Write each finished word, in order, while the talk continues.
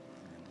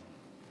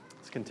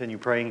Continue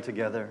praying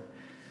together.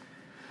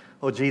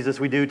 Oh, Jesus,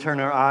 we do turn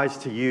our eyes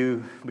to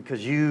you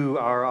because you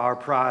are our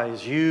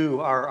prize. You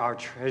are our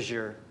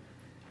treasure.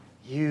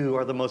 You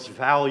are the most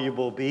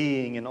valuable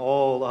being in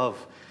all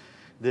of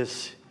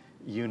this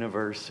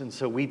universe. And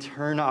so we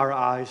turn our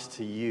eyes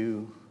to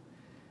you.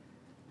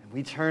 And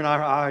we turn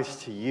our eyes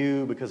to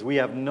you because we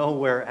have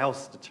nowhere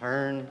else to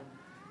turn.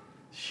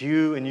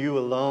 You and you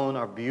alone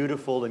are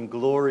beautiful and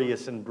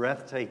glorious and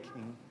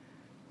breathtaking.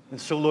 And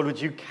so, Lord,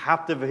 would you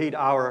captivate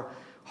our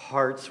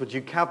hearts? Would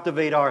you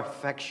captivate our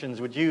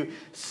affections? Would you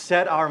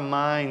set our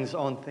minds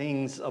on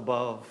things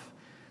above?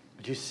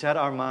 Would you set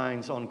our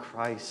minds on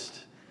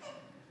Christ?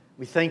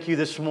 We thank you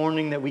this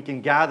morning that we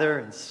can gather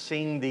and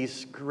sing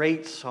these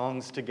great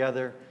songs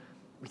together.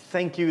 We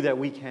thank you that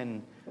we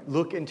can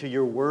look into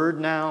your word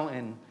now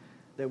and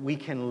that we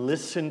can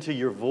listen to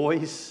your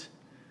voice.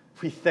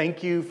 We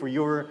thank you for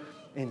your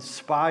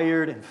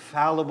inspired,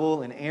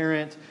 infallible,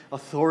 inerrant,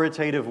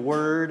 authoritative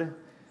word.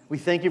 We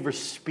thank you for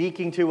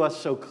speaking to us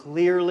so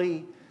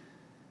clearly,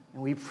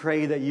 and we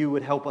pray that you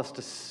would help us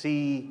to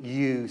see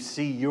you,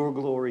 see your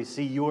glory,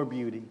 see your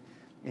beauty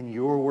in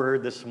your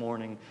word this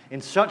morning in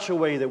such a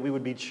way that we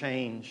would be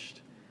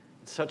changed,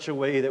 in such a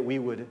way that we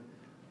would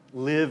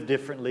live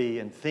differently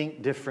and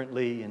think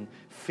differently and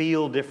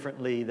feel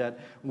differently, that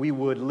we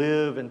would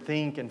live and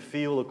think and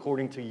feel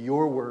according to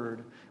your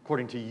word,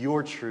 according to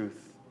your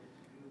truth.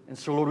 And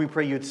so, Lord, we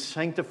pray you'd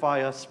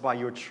sanctify us by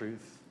your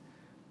truth.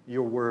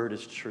 Your word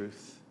is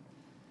truth.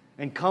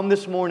 And come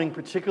this morning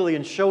particularly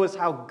and show us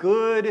how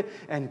good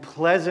and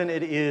pleasant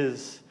it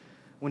is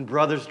when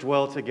brothers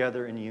dwell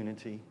together in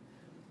unity.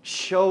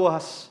 Show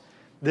us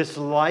this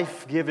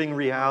life-giving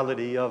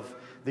reality of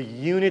the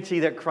unity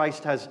that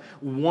Christ has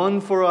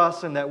won for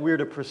us and that we're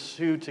to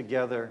pursue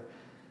together.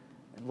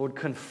 And Lord,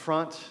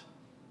 confront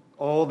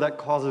all that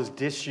causes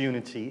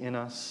disunity in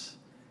us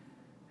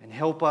and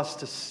help us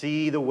to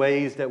see the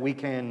ways that we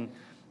can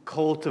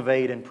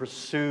cultivate and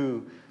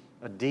pursue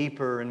a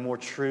deeper and more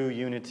true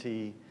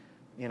unity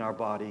in our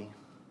body.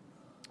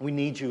 We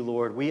need you,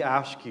 Lord. We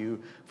ask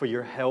you for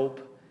your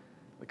help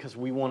because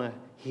we want to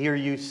hear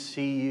you,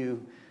 see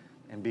you,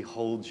 and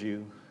behold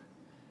you.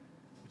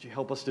 Would you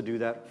help us to do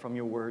that from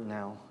your word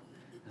now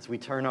as we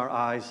turn our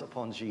eyes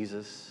upon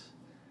Jesus?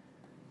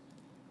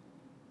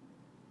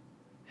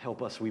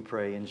 Help us, we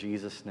pray, in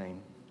Jesus' name.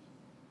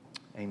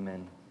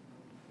 Amen.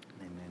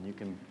 Amen. You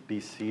can be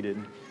seated.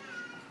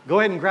 Go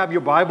ahead and grab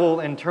your Bible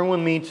and turn with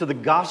me to the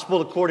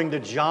Gospel according to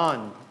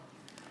John.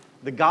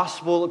 The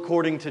Gospel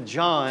according to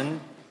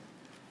John,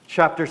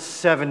 chapter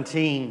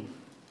 17.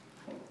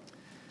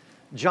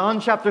 John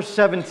chapter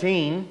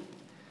 17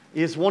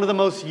 is one of the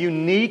most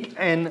unique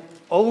and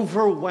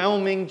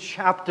overwhelming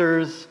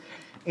chapters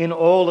in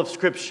all of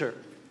Scripture.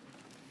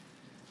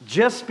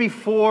 Just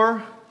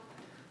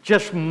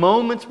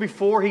moments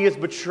before he is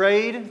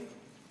betrayed,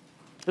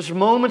 just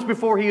moments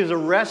before he is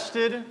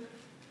arrested,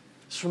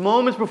 just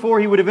moments before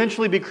he would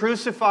eventually be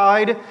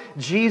crucified,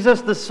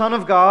 Jesus, the Son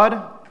of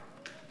God,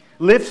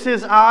 lifts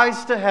his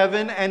eyes to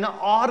heaven and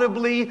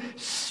audibly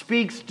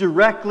speaks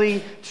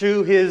directly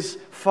to his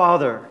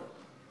Father.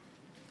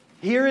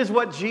 Here is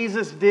what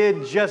Jesus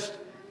did just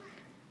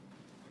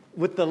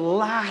with the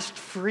last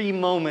free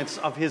moments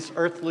of his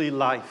earthly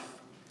life.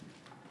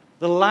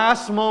 The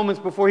last moments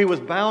before he was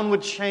bound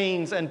with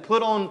chains and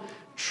put on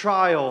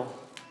trial.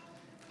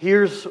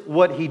 Here's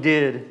what he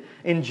did.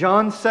 In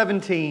John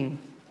 17,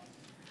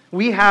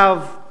 we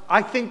have,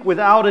 I think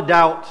without a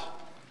doubt,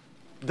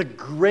 the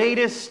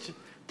greatest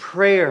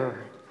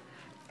prayer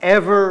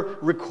ever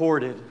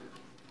recorded.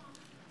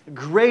 The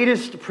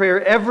greatest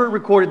prayer ever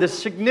recorded. The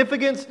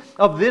significance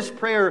of this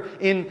prayer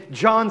in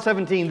John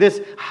 17,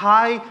 this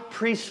high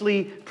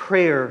priestly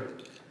prayer,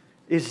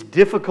 is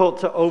difficult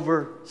to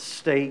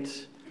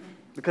overstate.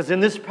 Because in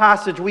this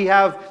passage we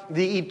have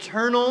the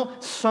eternal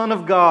Son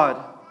of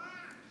God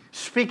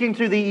speaking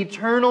to the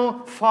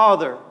eternal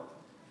Father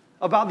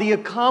about the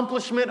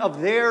accomplishment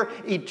of their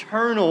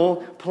eternal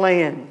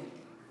plan.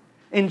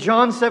 In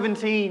John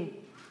 17,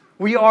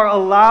 we are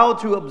allowed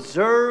to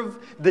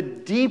observe the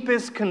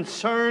deepest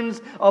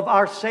concerns of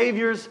our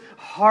Savior's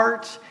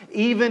heart,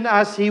 even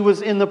as He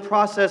was in the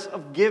process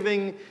of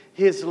giving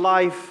His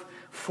life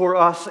for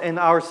us and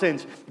our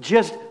sins.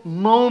 Just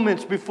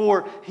moments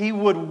before He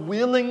would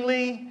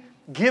willingly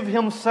give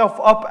Himself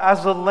up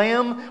as a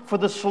lamb for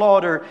the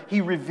slaughter,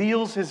 He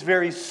reveals His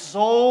very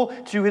soul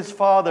to His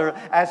Father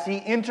as He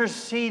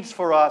intercedes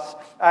for us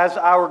as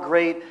our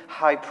great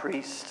high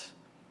priest.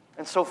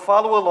 And so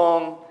follow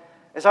along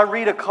as I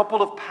read a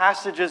couple of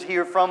passages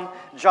here from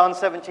John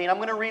 17. I'm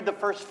going to read the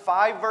first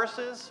 5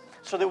 verses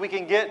so that we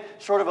can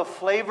get sort of a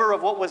flavor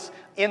of what was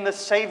in the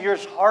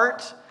Savior's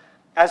heart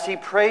as He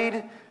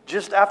prayed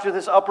just after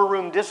this upper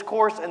room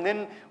discourse. And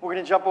then we're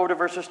going to jump over to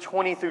verses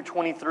 20 through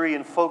 23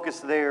 and focus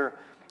there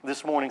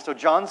this morning. So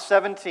John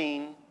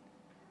 17,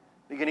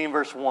 beginning in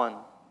verse 1.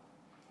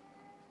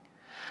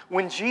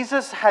 When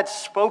Jesus had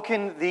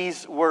spoken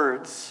these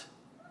words,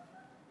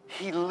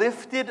 He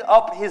lifted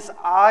up His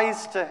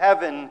eyes to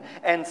heaven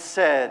and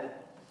said,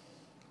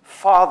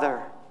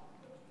 Father,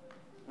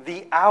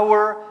 the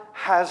hour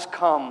has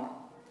come.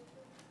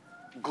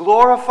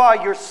 Glorify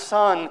your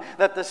Son,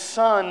 that the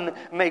Son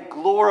may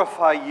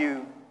glorify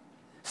you,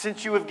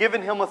 since you have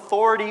given him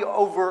authority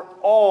over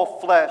all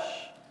flesh,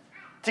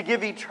 to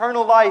give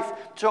eternal life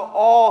to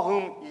all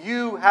whom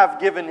you have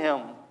given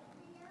him.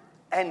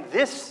 And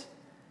this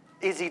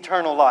is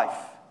eternal life,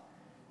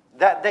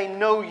 that they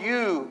know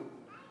you,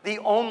 the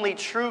only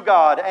true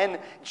God, and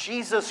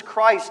Jesus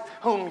Christ,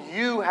 whom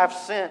you have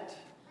sent.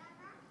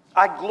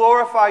 I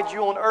glorified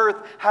you on earth,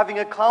 having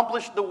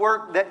accomplished the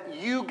work that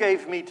you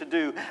gave me to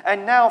do.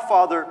 And now,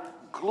 Father,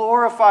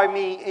 glorify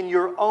me in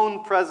your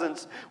own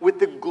presence with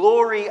the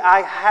glory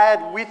I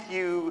had with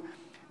you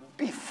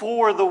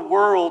before the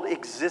world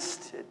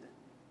existed.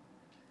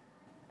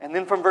 And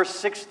then from verse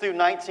 6 through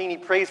 19, he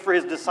prays for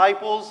his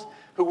disciples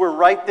who were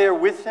right there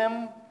with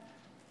him.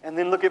 And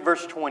then look at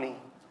verse 20.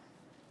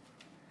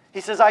 He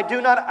says, I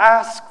do not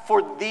ask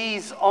for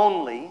these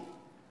only,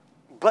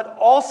 but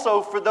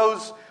also for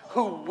those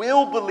who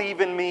will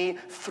believe in me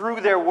through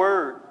their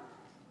word,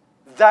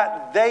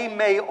 that they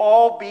may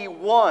all be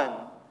one,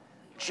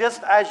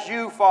 just as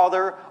you,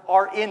 Father,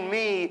 are in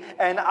me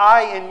and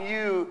I in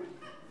you,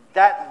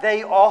 that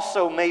they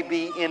also may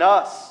be in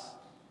us,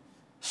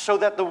 so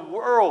that the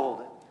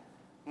world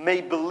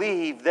may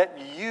believe that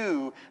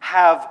you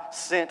have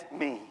sent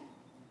me.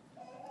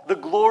 The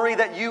glory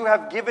that you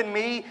have given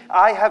me,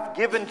 I have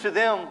given to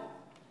them,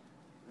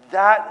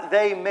 that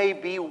they may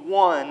be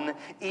one,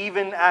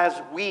 even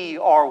as we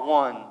are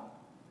one.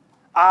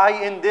 I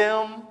in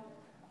them,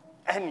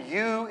 and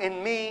you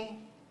in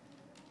me,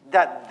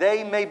 that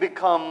they may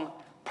become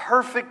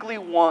perfectly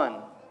one,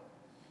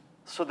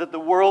 so that the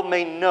world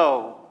may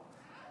know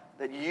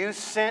that you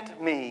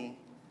sent me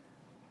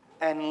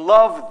and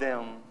loved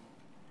them,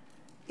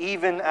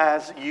 even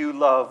as you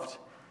loved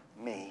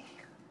me.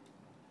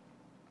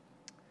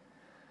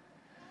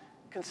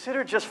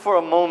 Consider just for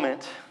a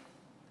moment,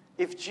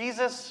 if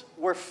Jesus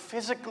were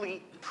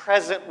physically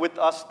present with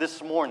us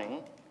this morning,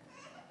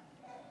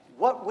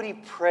 what would he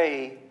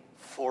pray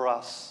for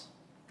us?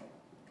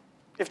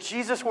 If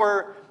Jesus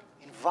were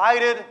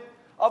invited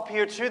up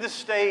here to the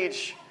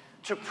stage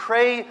to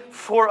pray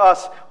for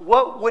us,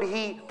 what would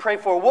he pray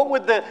for? What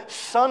would the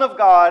Son of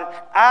God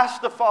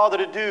ask the Father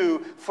to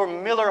do for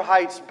Miller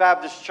Heights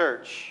Baptist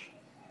Church?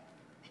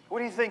 What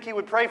do you think he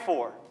would pray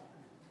for?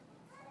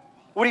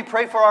 Would he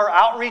pray for our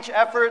outreach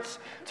efforts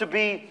to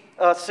be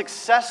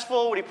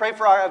successful? Would he pray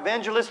for our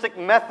evangelistic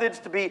methods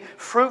to be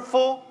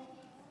fruitful?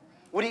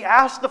 Would he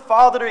ask the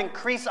Father to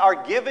increase our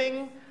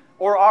giving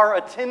or our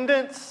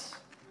attendance?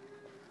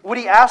 Would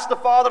he ask the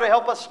Father to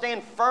help us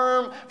stand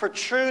firm for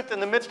truth in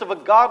the midst of a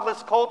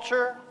godless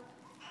culture?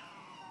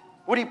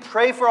 Would he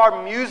pray for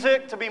our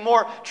music to be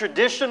more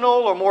traditional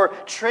or more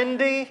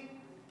trendy?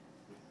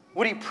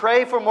 Would he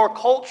pray for more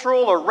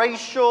cultural or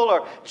racial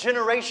or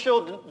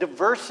generational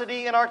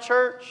diversity in our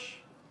church?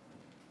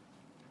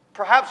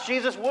 Perhaps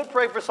Jesus would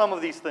pray for some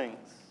of these things.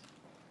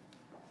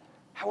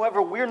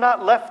 However, we're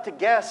not left to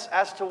guess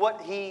as to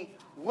what he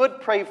would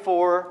pray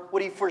for,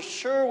 what he for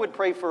sure would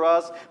pray for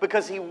us,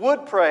 because he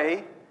would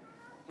pray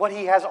what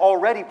he has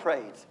already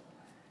prayed.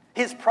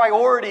 His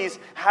priorities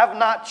have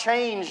not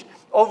changed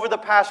over the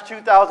past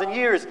 2,000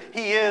 years.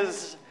 He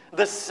is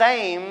the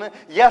same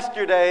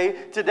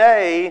yesterday,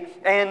 today,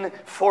 and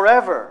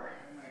forever.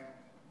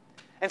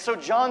 And so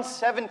John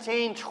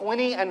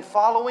 17:20 and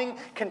following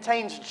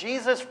contains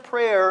Jesus'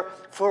 prayer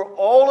for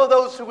all of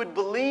those who would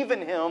believe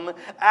in him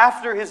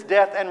after his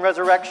death and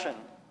resurrection.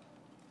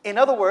 In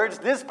other words,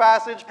 this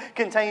passage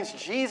contains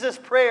Jesus'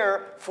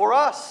 prayer for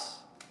us.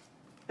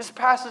 This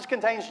passage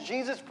contains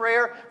Jesus'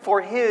 prayer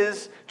for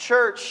his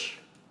church,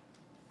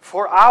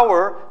 for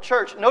our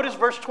church. Notice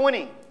verse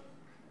 20.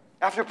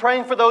 After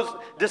praying for those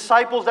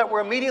disciples that were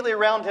immediately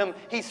around him,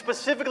 he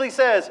specifically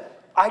says,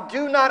 I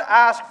do not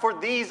ask for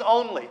these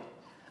only.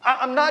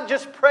 I'm not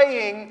just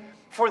praying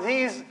for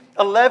these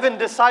 11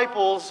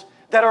 disciples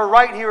that are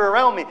right here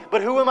around me.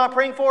 But who am I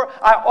praying for?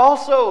 I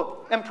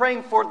also am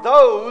praying for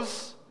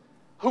those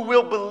who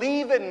will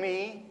believe in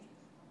me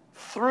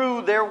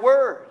through their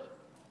word.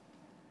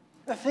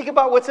 Now think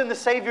about what's in the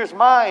Savior's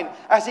mind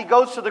as he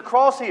goes to the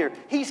cross here.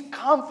 He's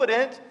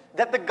confident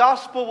that the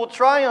gospel will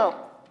triumph.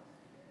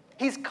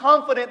 He's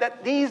confident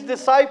that these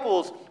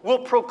disciples will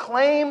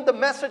proclaim the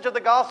message of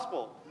the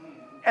gospel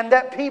and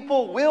that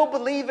people will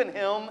believe in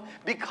him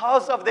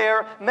because of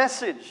their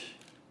message.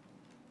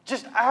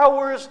 Just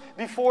hours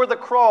before the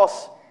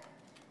cross,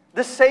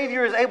 the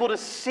Savior is able to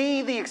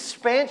see the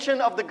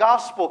expansion of the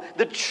gospel,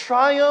 the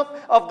triumph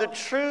of the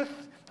truth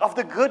of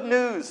the good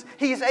news.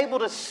 He's able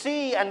to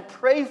see and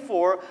pray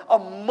for a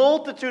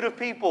multitude of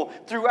people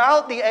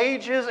throughout the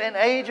ages and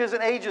ages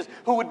and ages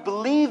who would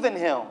believe in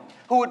him,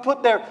 who would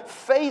put their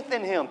faith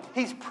in him.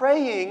 He's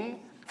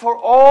praying for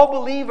all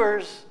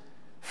believers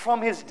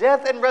from his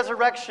death and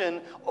resurrection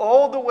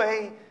all the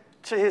way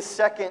to his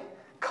second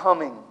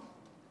coming.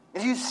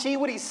 And you see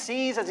what he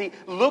sees as he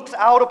looks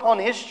out upon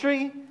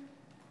history?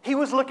 He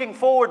was looking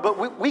forward,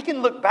 but we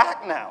can look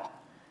back now.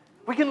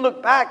 We can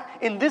look back.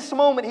 In this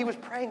moment, he was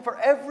praying for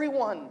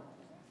everyone.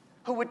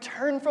 who would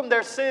turn from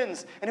their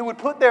sins and who would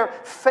put their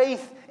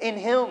faith in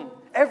Him.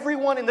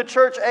 Everyone in the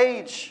church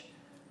age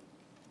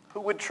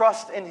who would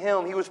trust in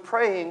Him. He was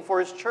praying for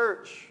His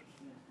church.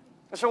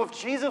 And so if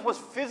Jesus was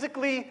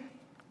physically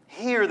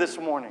here this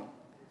morning,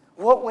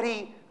 what would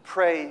He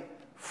pray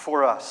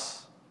for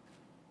us?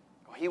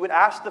 He would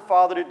ask the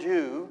Father to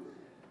do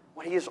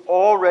what He has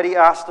already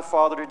asked the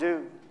Father to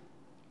do.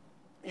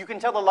 You can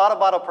tell a lot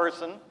about a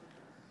person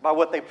by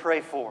what they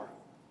pray for.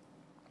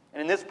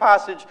 And in this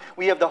passage,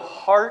 we have the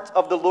heart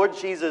of the Lord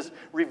Jesus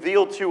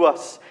revealed to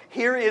us.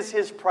 Here is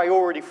His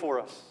priority for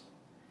us.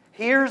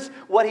 Here's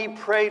what He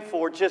prayed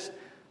for just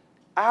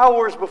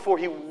hours before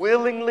He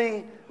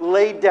willingly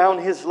laid down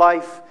His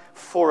life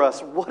for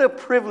us. What a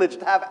privilege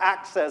to have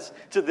access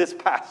to this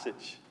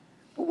passage.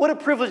 What a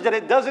privilege that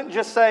it doesn't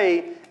just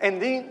say,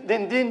 and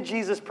then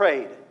Jesus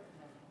prayed.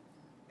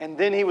 And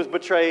then He was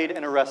betrayed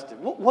and arrested.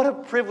 What a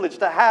privilege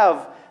to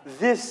have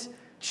this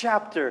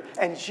chapter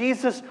and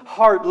Jesus'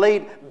 heart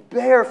laid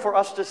bare for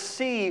us to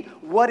see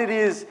what it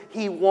is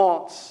He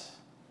wants.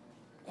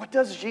 What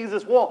does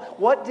Jesus want?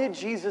 What did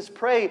Jesus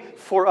pray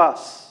for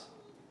us?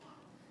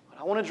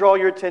 I want to draw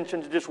your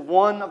attention to just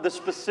one of the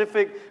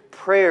specific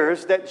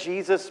prayers that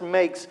Jesus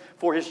makes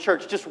for His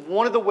church. Just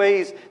one of the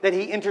ways that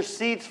He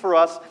intercedes for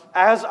us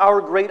as our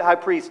great high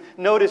priest.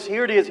 Notice,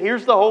 here it is.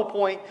 Here's the whole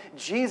point.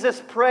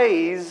 Jesus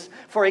prays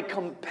for a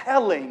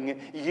compelling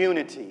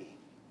unity.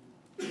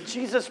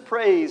 Jesus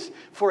prays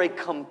for a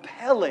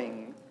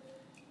compelling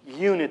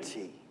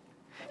unity.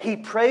 He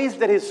prays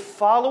that His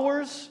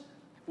followers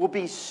will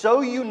be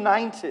so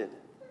united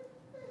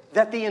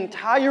that the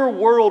entire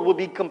world will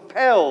be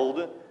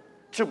compelled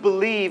to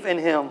believe in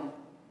Him.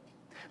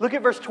 Look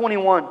at verse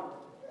 21. Look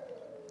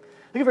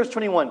at verse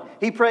 21.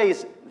 He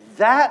prays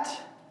that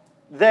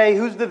they,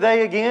 who's the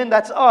they again?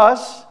 That's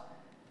us.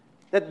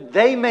 That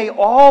they may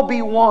all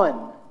be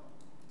one.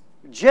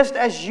 Just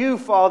as you,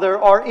 Father,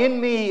 are in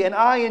me and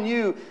I in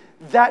you,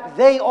 that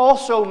they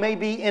also may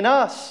be in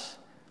us,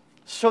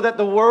 so that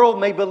the world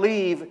may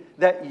believe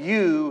that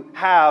you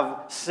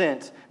have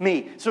sent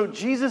me. So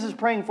Jesus is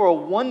praying for a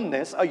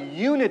oneness, a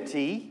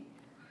unity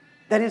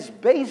that is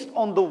based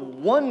on the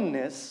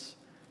oneness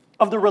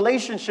of the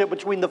relationship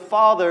between the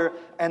Father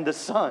and the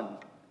Son.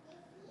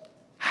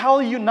 How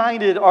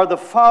united are the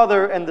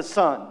Father and the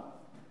Son?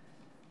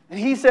 And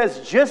He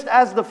says, just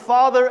as the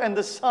Father and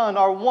the Son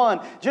are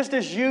one, just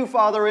as you,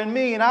 Father, in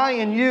me and I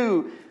in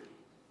you,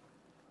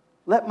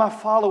 let my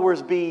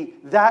followers be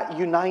that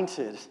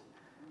united.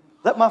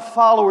 Let my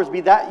followers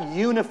be that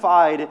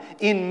unified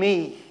in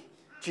me,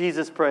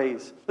 Jesus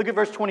prays. Look at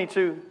verse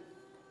 22.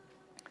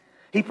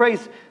 He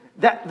prays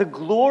that the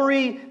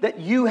glory that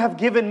you have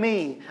given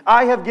me,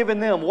 I have given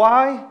them.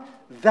 Why?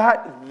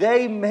 That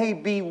they may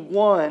be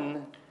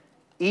one,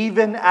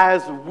 even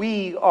as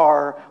we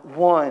are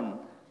one.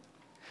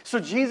 So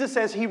Jesus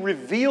says He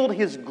revealed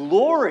His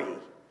glory.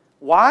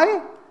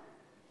 Why?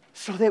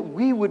 So that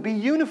we would be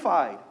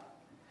unified.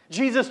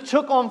 Jesus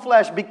took on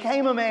flesh,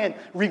 became a man,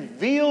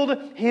 revealed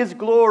His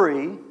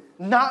glory,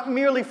 not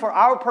merely for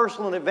our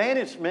personal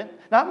advancement,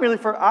 not merely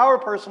for our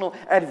personal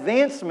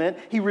advancement.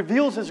 He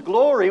reveals His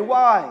glory.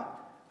 Why?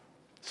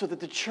 So that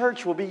the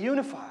church will be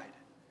unified.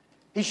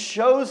 He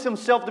shows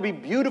Himself to be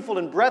beautiful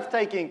and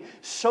breathtaking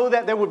so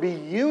that there would be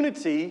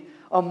unity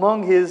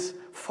among His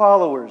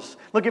followers.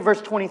 Look at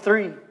verse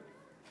 23.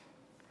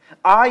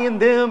 I in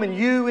them and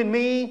you in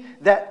me,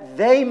 that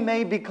they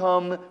may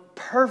become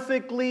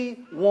perfectly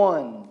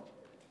one,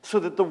 so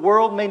that the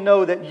world may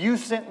know that you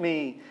sent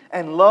me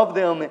and love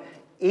them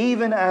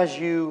even as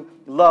you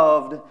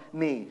loved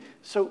me.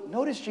 So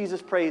notice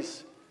Jesus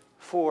prays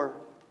for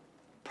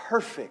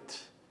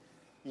perfect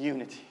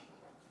unity.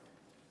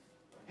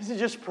 He doesn't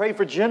just pray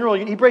for general,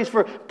 He prays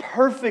for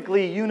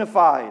perfectly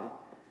unified,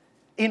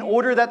 in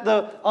order that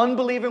the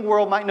unbelieving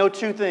world might know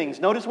two things.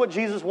 Notice what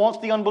Jesus wants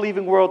the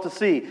unbelieving world to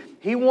see.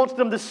 He wants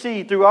them to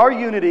see through our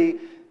unity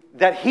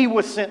that He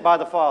was sent by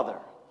the Father.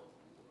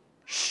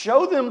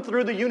 Show them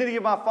through the unity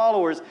of my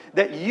followers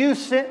that you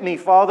sent me,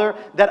 Father,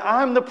 that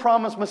I'm the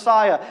promised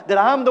Messiah, that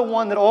I'm the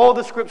one that all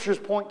the Scriptures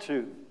point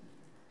to.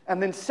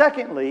 And then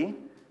secondly,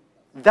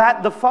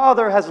 that the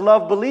Father has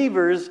loved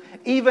believers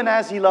even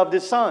as He loved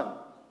His Son.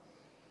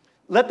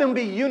 Let them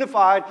be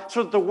unified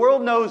so that the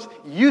world knows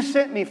you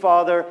sent me,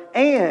 Father,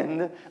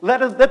 and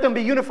let them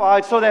be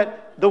unified so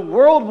that the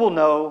world will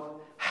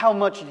know how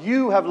much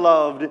you have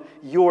loved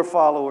your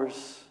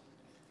followers.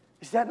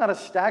 Is that not a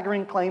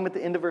staggering claim at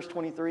the end of verse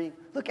 23?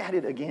 Look at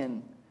it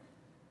again.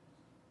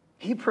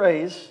 He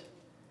prays,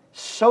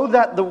 so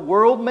that the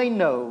world may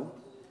know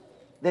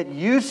that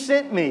you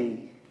sent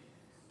me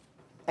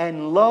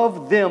and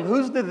love them.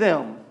 Who's the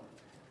them?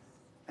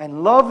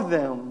 And love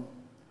them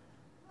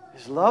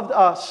is loved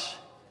us,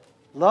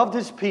 loved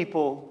His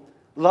people,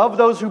 loved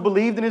those who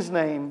believed in His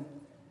name,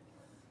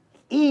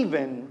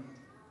 even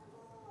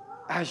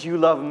as you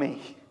love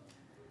me.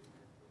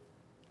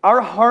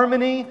 Our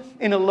harmony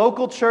in a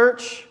local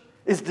church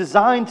is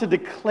designed to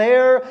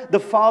declare the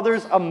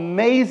Father's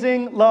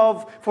amazing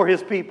love for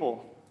His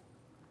people.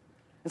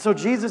 And so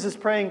Jesus is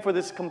praying for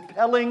this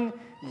compelling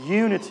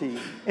unity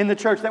in the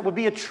church that would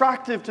be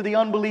attractive to the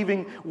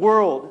unbelieving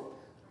world.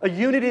 A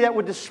unity that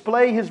would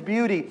display His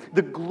beauty,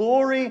 the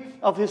glory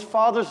of His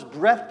Father's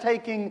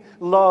breathtaking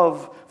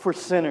love for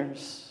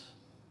sinners.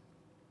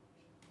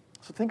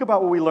 So think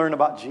about what we learn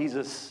about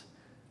Jesus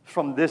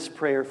from this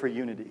prayer for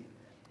unity.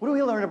 What do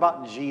we learn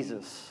about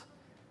Jesus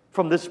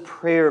from this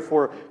prayer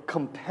for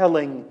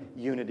compelling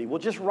unity? Well,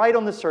 just right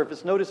on the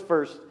surface, notice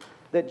first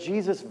that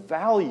Jesus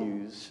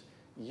values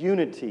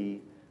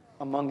unity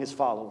among His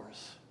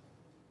followers.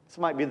 This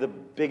might be the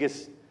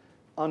biggest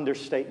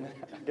understatement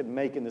I could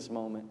make in this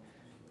moment.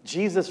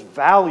 Jesus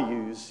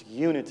values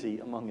unity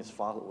among His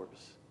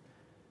followers.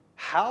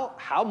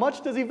 How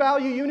much does He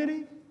value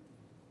unity?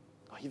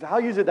 He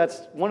values it.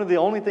 That's one of the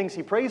only things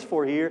He prays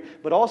for here,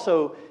 but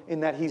also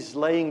in that He's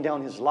laying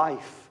down His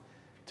life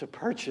to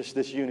purchase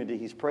this unity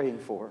He's praying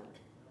for.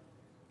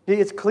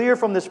 It's clear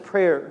from this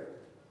prayer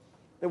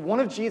that one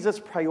of Jesus'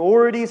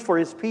 priorities for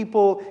His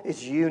people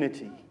is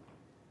unity.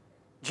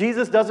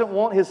 Jesus doesn't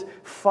want His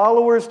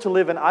followers to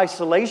live in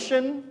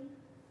isolation.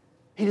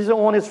 He doesn't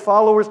want His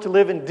followers to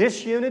live in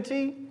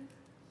disunity,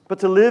 but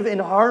to live in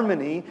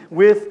harmony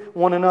with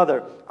one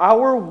another.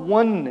 Our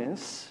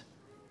oneness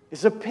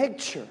is a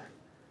picture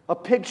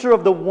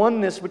of the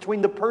oneness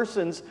between the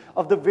persons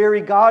of the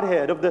very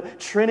Godhead, of the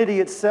Trinity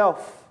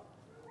itself.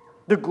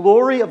 The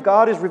glory of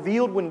God is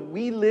revealed when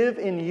we live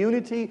in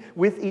unity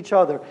with each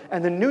other.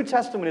 And the New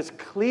Testament is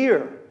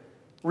clear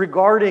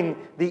regarding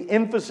the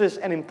emphasis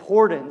and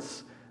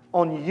importance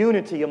on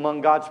unity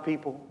among God's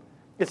people.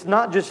 It's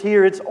not just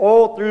here, it's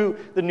all through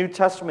the New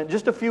Testament.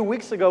 Just a few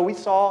weeks ago, we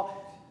saw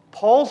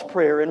Paul's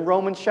prayer in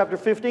Romans chapter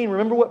 15.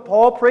 Remember what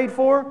Paul prayed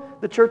for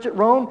the church at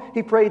Rome?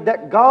 He prayed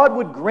that God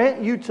would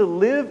grant you to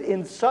live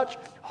in such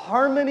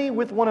harmony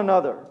with one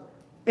another,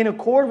 in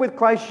accord with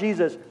Christ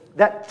Jesus,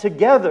 that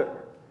together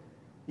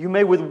you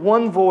may with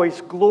one voice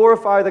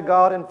glorify the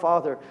God and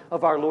Father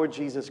of our Lord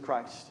Jesus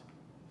Christ.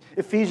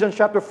 Ephesians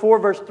chapter 4,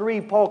 verse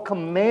 3, Paul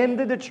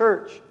commanded the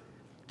church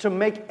to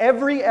make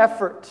every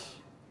effort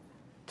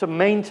to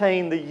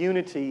maintain the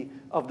unity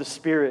of the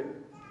Spirit.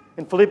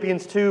 In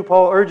Philippians 2,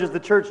 Paul urges the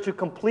church to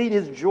complete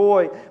his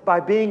joy by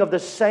being of the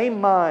same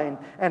mind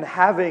and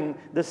having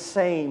the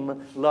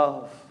same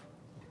love.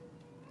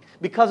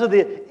 Because of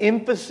the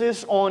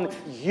emphasis on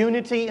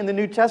unity in the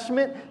New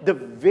Testament, the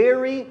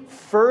very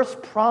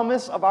first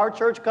promise of our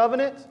church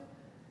covenant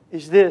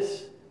is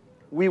this: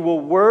 we will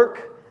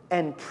work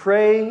and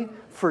pray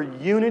for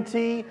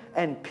unity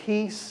and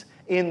peace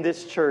in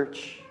this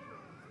church.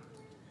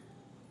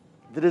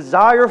 The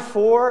desire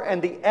for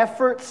and the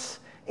efforts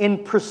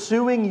in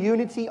pursuing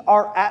unity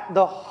are at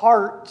the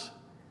heart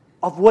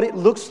of what it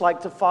looks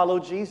like to follow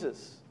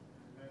Jesus.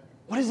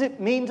 What does it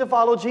mean to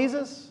follow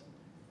Jesus?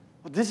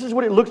 Well, this is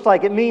what it looks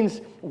like. It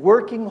means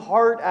working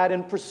hard at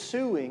and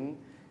pursuing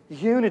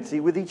unity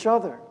with each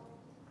other.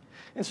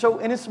 And so,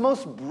 in its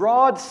most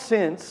broad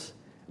sense,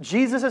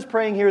 Jesus is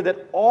praying here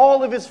that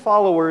all of His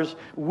followers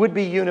would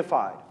be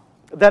unified.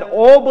 That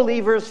all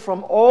believers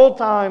from all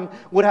time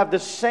would have the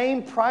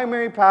same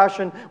primary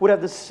passion, would have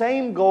the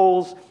same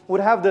goals,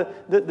 would have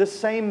the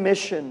same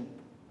mission.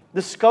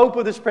 The scope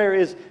of this prayer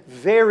is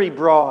very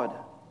broad.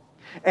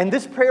 And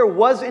this prayer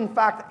was in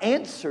fact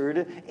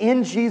answered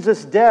in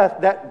Jesus'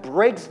 death that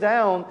breaks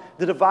down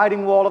the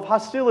dividing wall of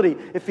hostility,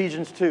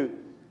 Ephesians 2.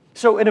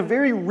 So in a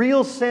very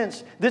real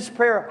sense, this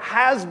prayer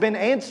has been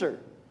answered.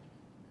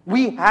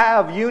 We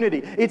have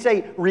unity. It's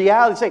a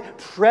reality. It's a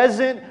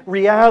present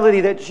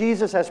reality that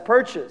Jesus has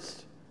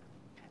purchased.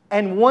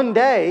 And one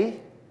day,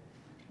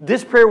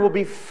 this prayer will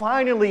be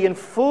finally and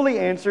fully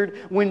answered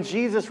when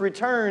Jesus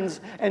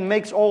returns and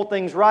makes all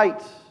things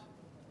right.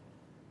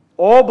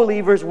 All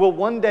believers will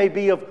one day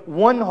be of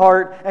one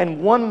heart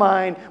and one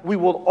mind. We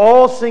will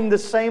all sing the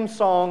same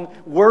song,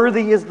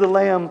 "Worthy is the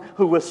Lamb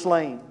who was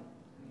slain."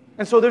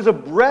 And so there's a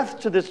breadth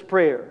to this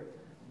prayer.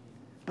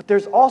 But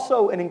there's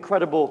also an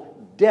incredible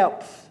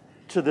depth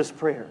to this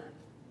prayer.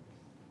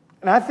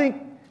 And I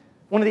think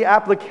one of the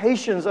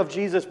applications of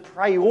Jesus'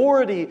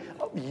 priority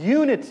of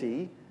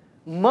unity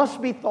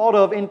must be thought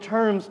of in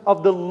terms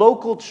of the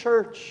local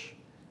church.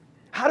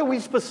 How do we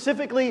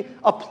specifically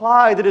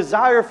apply the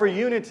desire for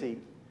unity?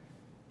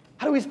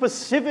 How do we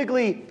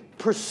specifically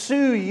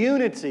pursue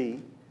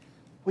unity?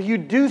 Well, you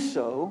do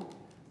so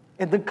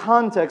in the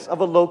context of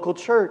a local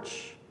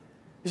church.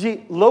 You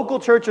see, local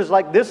churches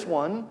like this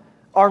one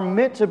are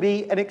meant to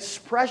be an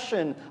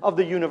expression of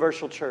the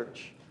universal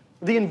church.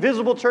 The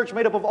invisible church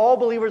made up of all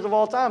believers of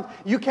all time.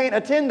 You can't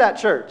attend that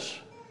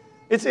church.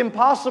 It's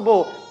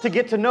impossible to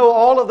get to know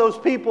all of those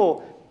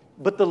people.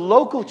 But the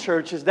local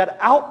church is that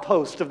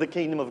outpost of the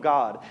kingdom of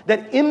God,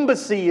 that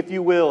embassy, if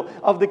you will,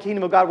 of the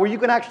kingdom of God, where you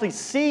can actually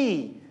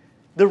see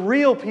the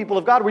real people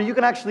of God, where you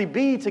can actually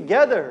be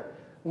together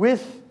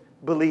with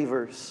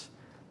believers.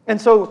 And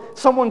so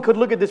someone could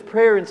look at this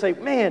prayer and say,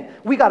 man,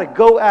 we got to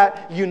go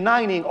at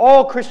uniting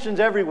all Christians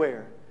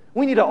everywhere.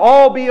 We need to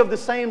all be of the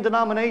same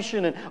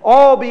denomination and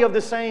all be of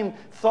the same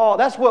thought.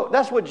 That's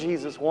what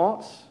Jesus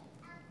wants.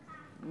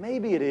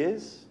 Maybe it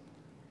is.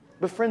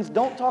 But friends,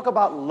 don't talk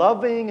about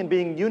loving and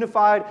being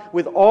unified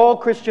with all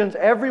Christians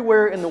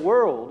everywhere in the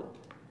world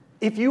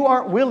if you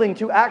aren't willing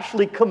to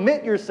actually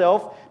commit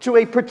yourself to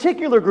a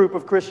particular group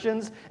of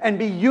Christians and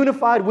be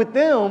unified with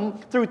them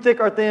through thick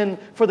or thin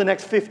for the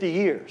next 50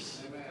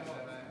 years. Amen.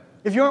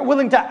 If you aren't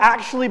willing to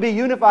actually be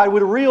unified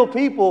with real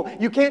people,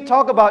 you can't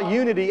talk about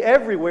unity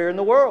everywhere in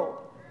the world.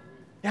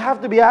 You have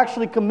to be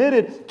actually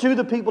committed to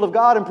the people of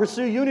God and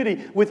pursue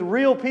unity with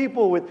real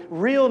people, with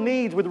real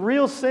needs, with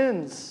real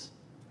sins.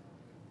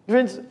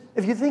 Friends,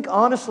 if you think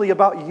honestly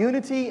about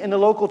unity in the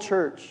local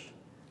church,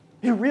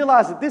 you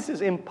realize that this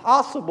is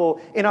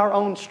impossible in our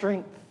own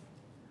strength.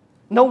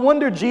 No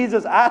wonder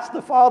Jesus asked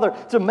the Father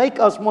to make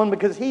us one,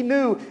 because He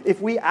knew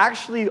if we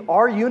actually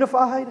are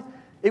unified,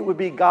 it would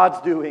be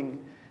God's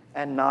doing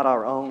and not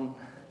our own.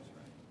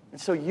 And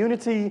so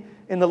unity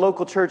in the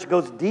local church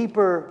goes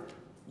deeper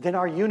than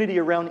our unity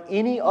around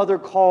any other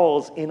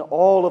cause in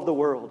all of the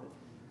world.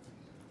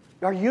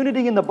 Our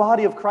unity in the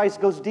body of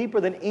Christ goes deeper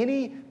than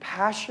any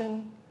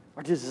passion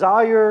or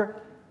desire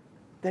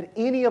that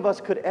any of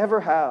us could ever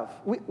have.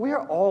 We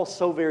are all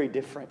so very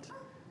different.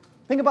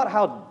 Think about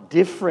how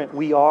different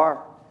we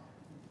are.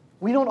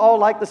 We don't all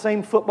like the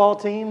same football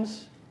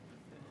teams.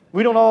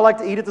 We don't all like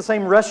to eat at the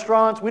same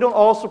restaurants. We don't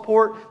all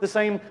support the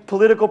same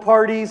political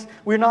parties.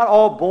 We're not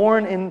all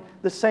born in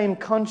the same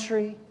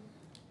country.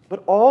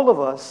 But all of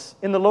us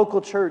in the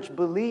local church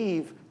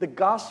believe the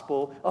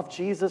gospel of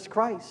Jesus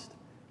Christ.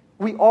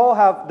 We all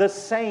have the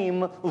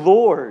same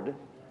Lord.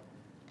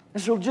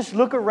 And so just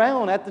look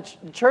around at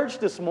the church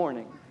this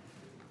morning.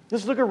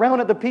 Just look around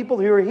at the people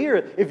who are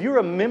here. If you're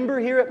a member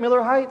here at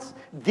Miller Heights,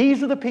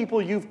 these are the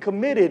people you've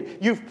committed,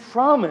 you've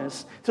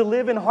promised to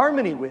live in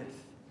harmony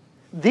with.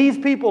 These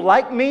people,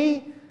 like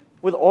me,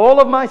 with all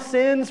of my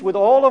sins, with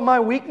all of my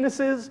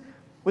weaknesses,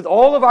 with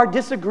all of our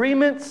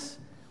disagreements,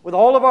 with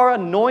all of our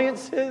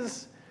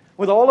annoyances,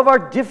 with all of our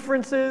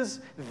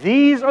differences,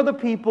 these are the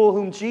people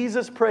whom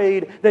Jesus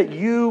prayed that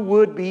you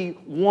would be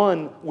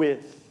one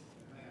with.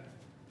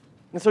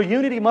 And so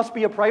unity must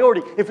be a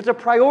priority. If it's a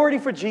priority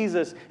for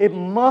Jesus, it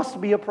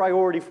must be a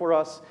priority for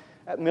us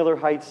at Miller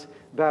Heights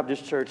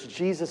Baptist Church.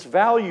 Jesus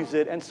values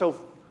it, and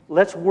so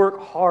let's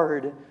work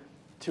hard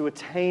to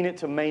attain it,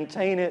 to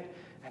maintain it,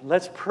 and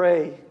let's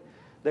pray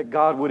that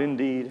God would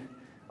indeed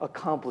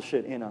accomplish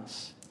it in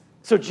us.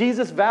 So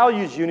Jesus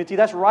values unity.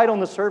 That's right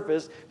on the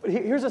surface. But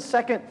here's a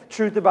second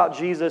truth about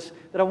Jesus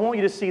that I want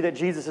you to see that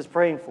Jesus is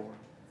praying for.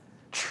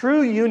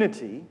 True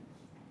unity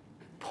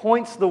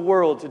points the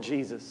world to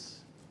Jesus.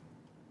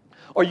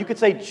 Or you could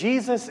say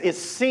Jesus is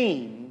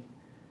seen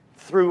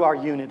through our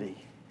unity.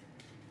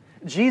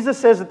 Jesus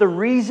says that the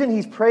reason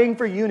He's praying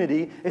for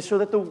unity is so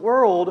that the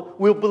world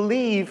will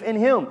believe in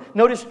Him.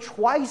 Notice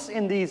twice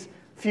in these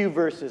few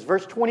verses,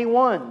 verse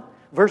 21,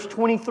 verse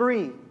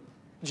 23,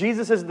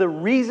 Jesus says the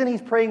reason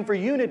He's praying for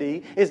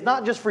unity is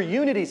not just for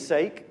unity's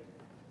sake,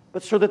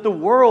 but so that the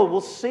world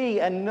will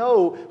see and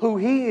know who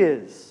He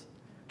is.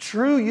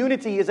 True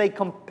unity is a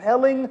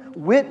compelling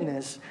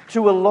witness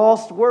to a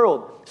lost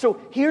world. So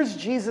here's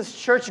Jesus'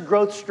 church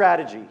growth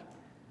strategy.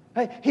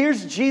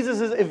 Here's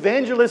Jesus'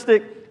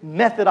 evangelistic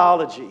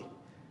methodology.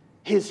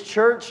 His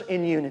church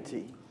in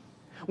unity.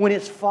 When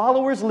His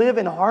followers live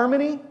in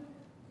harmony,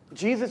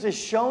 Jesus is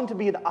shown to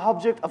be an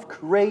object of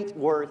great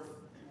worth.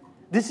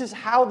 This is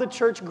how the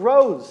church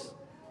grows.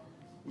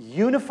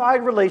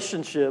 Unified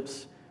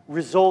relationships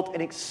result in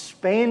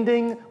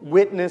expanding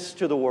witness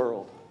to the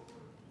world.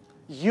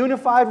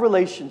 Unified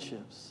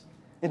relationships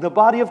in the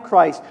body of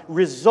Christ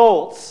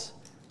results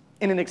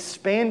in an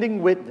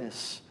expanding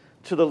witness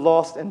to the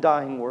lost and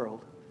dying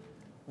world.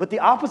 But the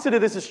opposite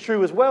of this is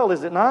true as well,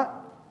 is it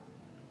not?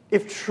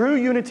 If true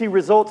unity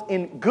results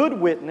in good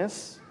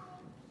witness,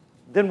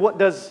 then what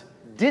does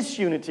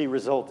disunity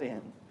result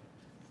in?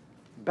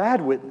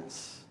 Bad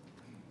witness.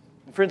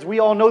 And friends, we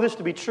all know this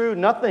to be true.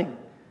 Nothing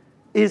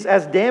is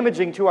as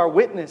damaging to our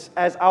witness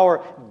as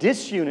our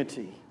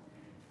disunity.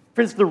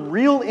 Friends, the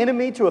real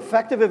enemy to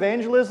effective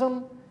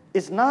evangelism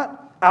is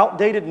not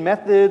outdated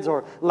methods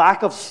or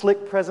lack of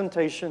slick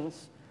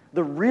presentations.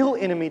 The real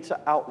enemy to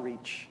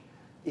outreach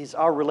is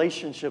our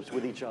relationships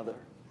with each other.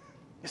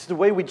 It's the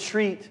way we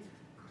treat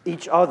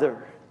each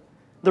other.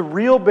 The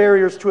real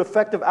barriers to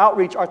effective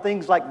outreach are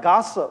things like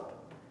gossip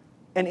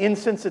and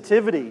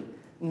insensitivity,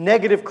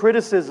 negative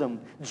criticism,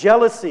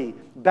 jealousy,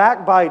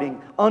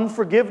 backbiting,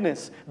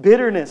 unforgiveness,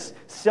 bitterness,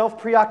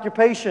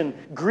 self-preoccupation,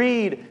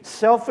 greed,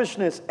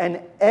 selfishness,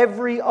 and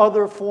every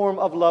other form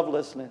of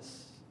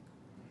lovelessness.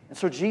 And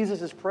so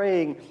Jesus is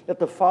praying that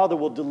the Father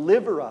will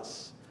deliver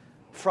us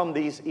from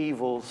these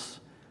evils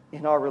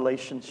in our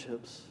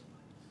relationships.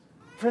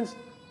 Friends,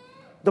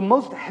 the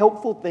most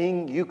helpful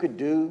thing you could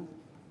do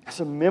as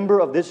a member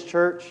of this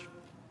church,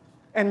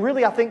 and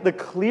really I think the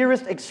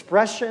clearest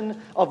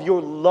expression of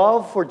your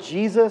love for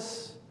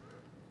Jesus,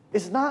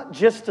 is not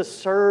just to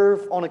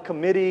serve on a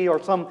committee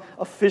or some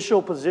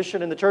official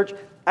position in the church,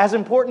 as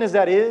important as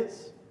that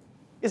is.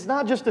 It's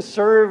not just to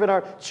serve in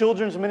our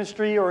children's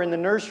ministry or in the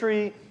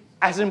nursery,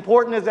 as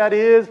important as that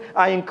is.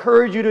 I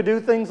encourage you to do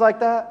things like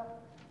that.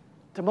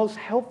 the most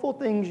helpful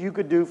things you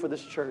could do for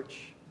this church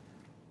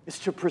is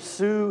to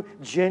pursue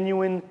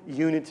genuine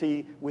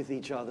unity with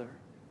each other.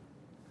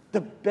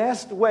 The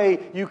best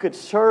way you could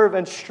serve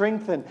and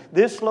strengthen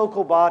this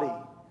local body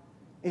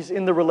is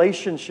in the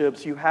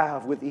relationships you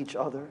have with each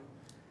other.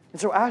 And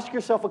so ask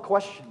yourself a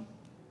question.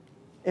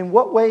 In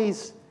what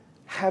ways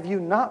have you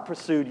not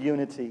pursued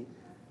unity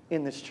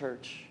in this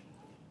church?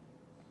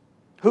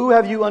 Who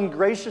have you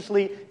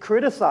ungraciously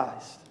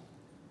criticized?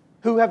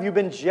 Who have you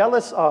been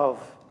jealous of?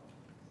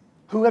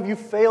 Who have you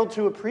failed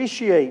to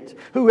appreciate?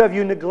 Who have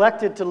you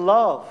neglected to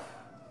love?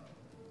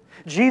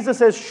 Jesus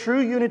says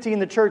true unity in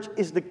the church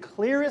is the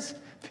clearest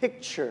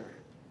picture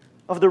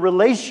of the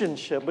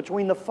relationship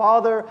between the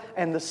Father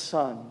and the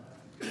Son.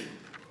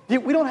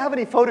 We don't have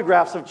any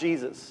photographs of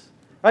Jesus,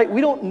 right?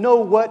 We don't know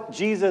what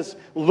Jesus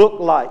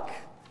looked like.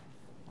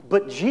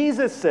 But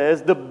Jesus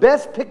says the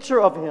best picture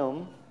of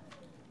Him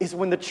is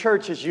when the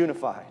church is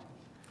unified.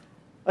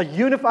 A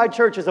unified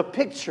church is a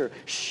picture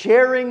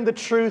sharing the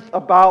truth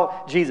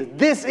about Jesus.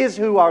 This is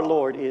who our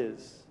Lord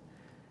is.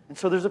 And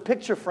so there's a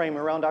picture frame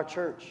around our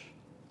church.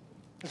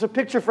 There's a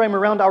picture frame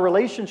around our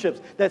relationships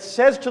that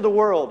says to the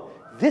world,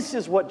 this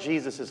is what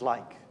Jesus is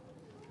like.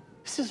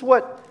 This is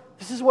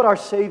what our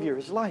Savior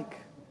is like.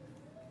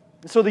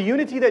 And so the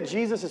unity that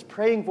Jesus is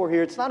praying for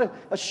here, it's not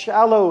a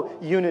shallow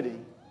unity.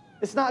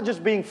 It's not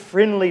just being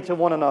friendly to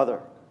one another.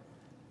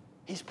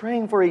 He's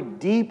praying for a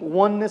deep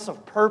oneness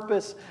of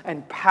purpose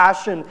and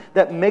passion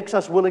that makes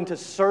us willing to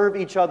serve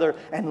each other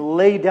and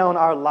lay down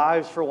our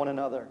lives for one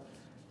another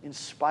in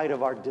spite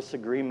of our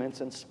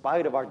disagreements, in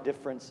spite of our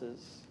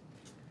differences.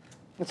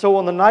 And so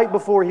on the night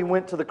before He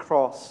went to the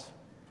cross,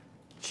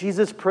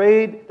 Jesus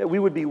prayed that we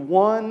would be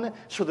one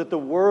so that the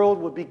world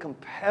would be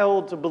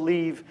compelled to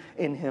believe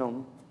in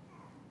Him.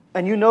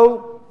 And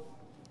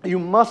you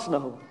must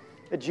know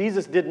that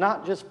Jesus did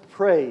not just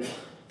pray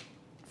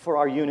for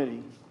our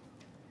unity.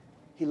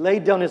 He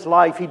laid down His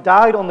life. He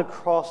died on the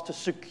cross to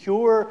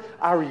secure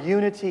our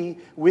unity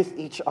with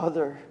each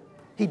other.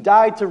 He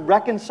died to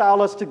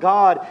reconcile us to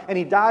God, and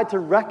He died to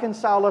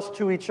reconcile us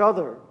to each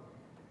other.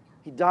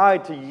 He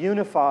died to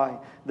unify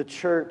the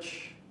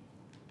church.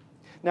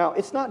 Now,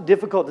 it's not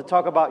difficult to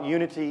talk about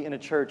unity in a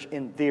church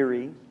in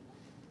theory.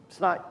 It's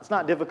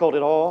not difficult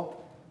at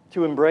all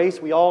to embrace.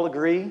 We all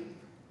agree.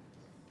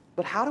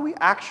 But how do we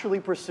actually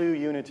pursue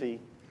unity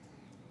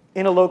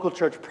in a local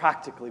church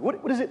practically?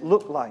 What does it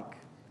look like?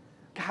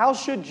 How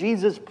should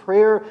Jesus'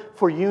 prayer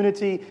for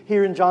unity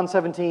here in John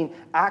 17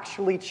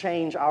 actually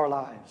change our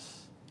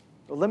lives?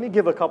 Well, let me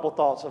give a couple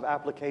thoughts of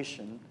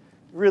application.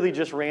 Really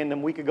just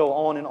random. We could go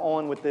on and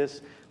on with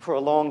this for a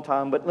long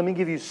time, but let me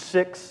give you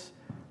 6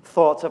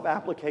 thoughts of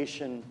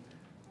application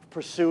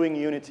pursuing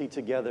unity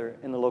together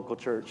in the local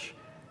church.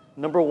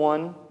 Number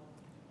 1,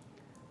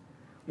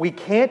 we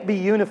can't be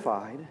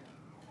unified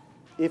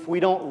if we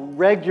don't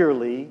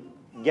regularly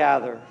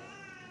gather.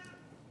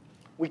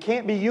 We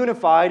can't be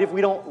unified if we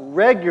don't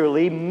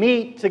regularly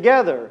meet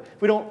together,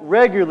 if we don't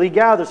regularly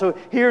gather. So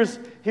here's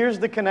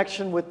the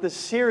connection with the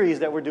series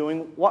that we're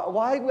doing.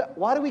 Why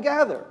do we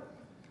gather?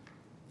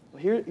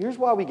 Well, here's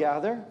why we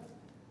gather.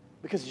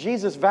 Because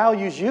Jesus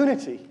values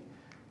unity.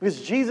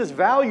 Because Jesus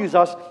values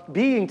us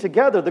being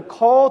together. The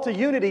call to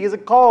unity is a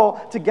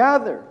call to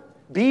gather.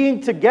 Being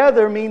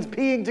together means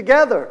being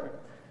together.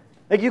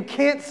 Like you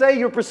can't say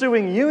you're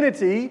pursuing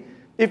unity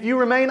if you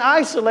remain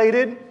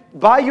isolated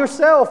by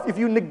yourself. If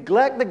you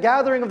neglect the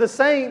gathering of the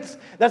saints,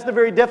 that's the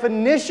very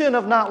definition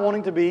of not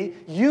wanting to be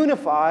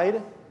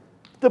unified,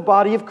 the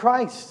body of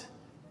Christ.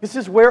 This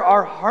is where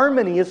our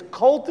harmony is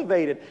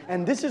cultivated,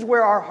 and this is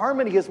where our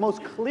harmony is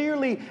most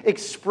clearly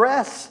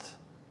expressed.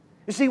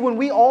 You see, when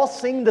we all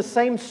sing the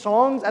same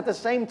songs at the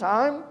same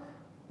time,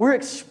 we're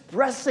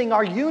expressing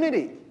our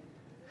unity.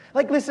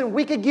 Like, listen,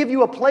 we could give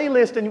you a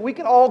playlist and we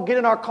could all get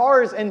in our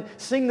cars and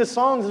sing the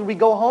songs as we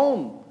go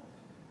home.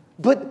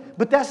 But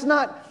that's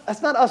not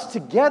us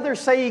together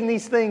saying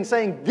these things,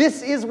 saying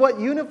this is what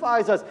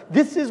unifies us.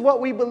 This is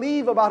what we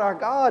believe about our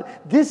God.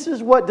 This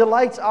is what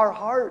delights our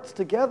hearts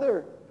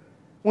together.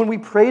 When we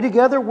pray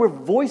together, we're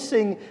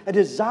voicing a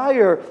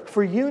desire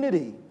for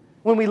unity.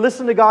 When we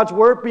listen to God's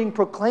word being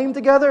proclaimed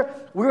together,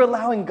 we're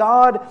allowing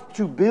God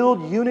to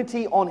build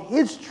unity on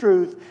His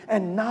truth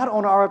and not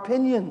on our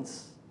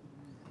opinions.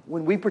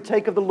 When we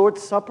partake of the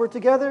Lord's Supper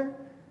together,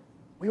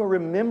 we are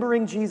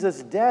remembering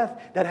Jesus' death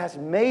that has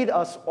made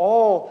us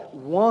all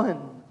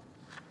one.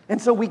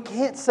 And so we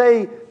can't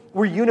say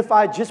we're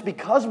unified just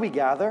because we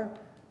gather.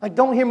 Like,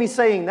 don't hear me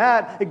saying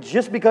that. Like,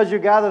 just because you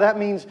gather, that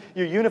means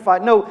you're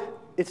unified. No,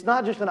 it's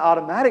not just an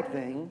automatic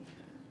thing,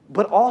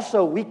 but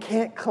also we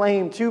can't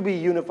claim to be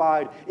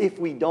unified if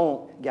we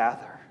don't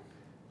gather.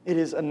 It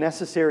is a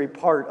necessary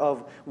part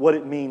of what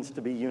it means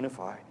to be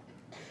unified.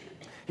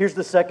 Here's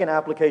the second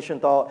application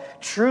thought.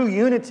 True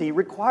unity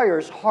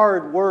requires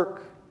hard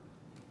work.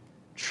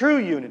 True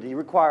unity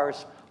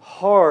requires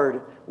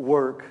hard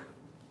work.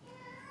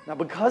 Now,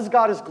 because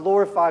God is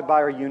glorified by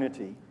our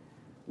unity,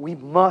 we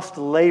must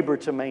labor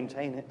to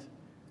maintain it.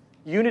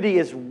 Unity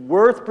is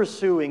worth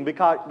pursuing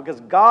because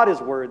God is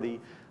worthy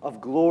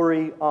of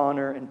glory,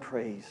 honor, and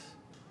praise.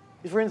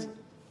 Friends,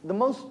 the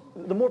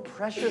more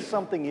precious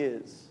something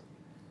is,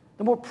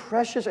 the more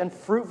precious and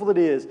fruitful it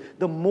is,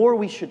 the more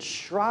we should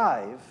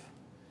strive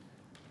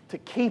to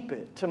keep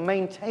it, to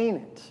maintain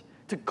it,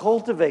 to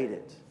cultivate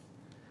it.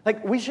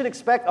 Like, we should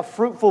expect a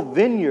fruitful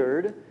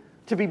vineyard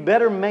to be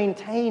better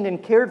maintained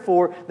and cared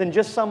for than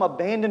just some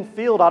abandoned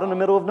field out in the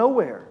middle of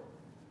nowhere.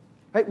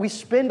 Right? We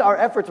spend our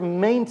efforts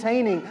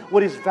maintaining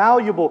what is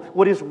valuable,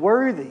 what is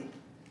worthy.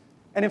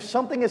 And if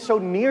something is so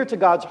near to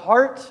God's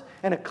heart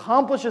and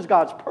accomplishes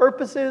God's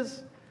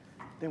purposes,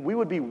 then we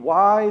would be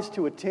wise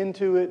to attend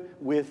to it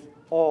with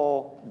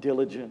all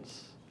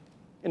diligence.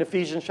 In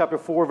Ephesians chapter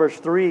 4, verse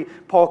 3,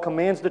 Paul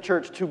commands the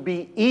church to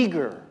be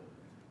eager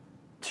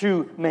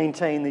to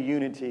maintain the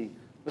unity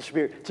of the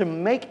Spirit, to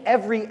make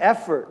every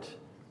effort.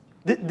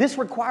 This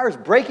requires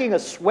breaking a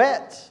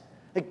sweat.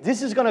 Like,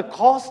 this is going to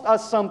cost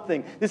us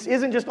something. This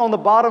isn't just on the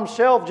bottom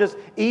shelf, just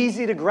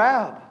easy to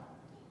grab.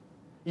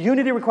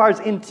 Unity requires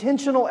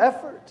intentional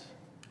effort.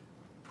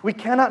 We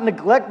cannot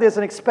neglect this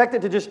and expect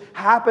it to just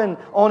happen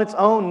on its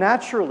own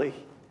naturally.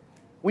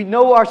 We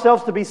know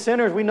ourselves to be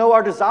sinners. We know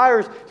our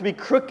desires to be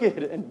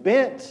crooked and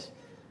bent.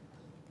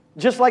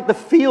 Just like the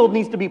field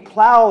needs to be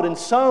plowed and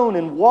sown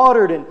and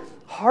watered and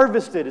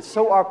harvested,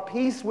 so our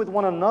peace with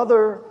one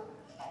another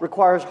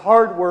requires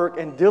hard work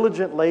and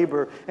diligent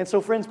labor. And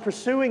so, friends,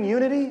 pursuing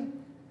unity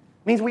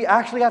means we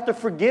actually have to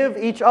forgive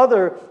each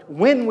other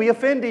when we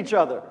offend each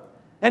other.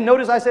 And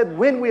notice I said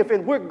when we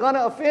offend. We're going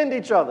to offend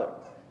each other.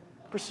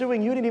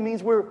 Pursuing unity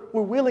means we're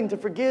willing to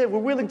forgive. We're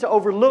willing to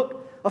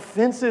overlook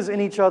offenses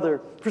in each other.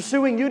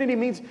 Pursuing unity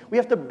means we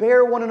have to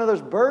bear one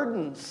another's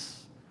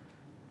burdens.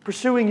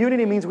 Pursuing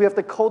unity means we have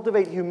to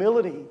cultivate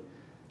humility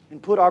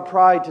and put our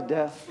pride to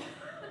death.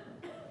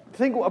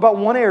 Think about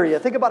one area.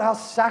 Think about how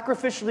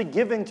sacrificially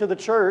giving to the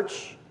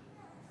church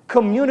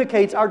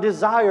communicates our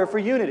desire for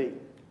unity.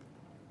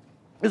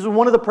 This is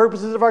one of the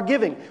purposes of our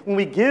giving. When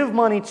we give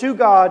money to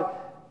God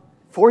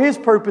for His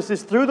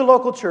purposes through the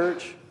local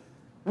church,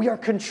 we are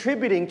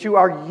contributing to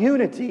our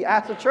unity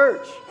as a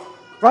church.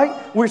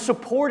 Right? We're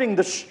supporting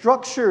the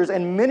structures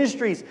and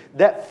ministries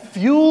that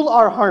fuel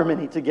our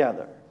harmony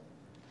together.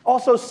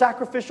 Also,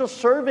 sacrificial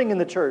serving in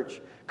the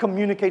church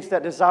communicates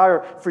that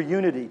desire for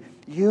unity.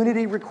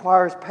 Unity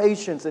requires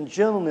patience and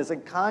gentleness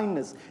and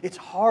kindness. It's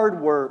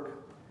hard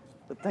work,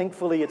 but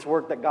thankfully it's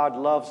work that God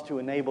loves to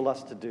enable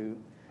us to do.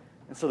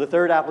 And so the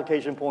third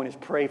application point is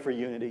pray for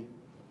unity.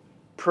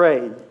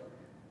 Pray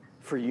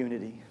for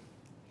unity.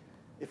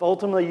 If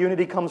ultimately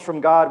unity comes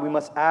from God, we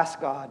must ask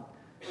God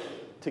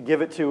to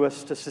give it to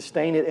us, to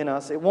sustain it in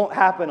us. It won't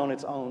happen on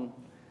its own.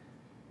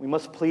 We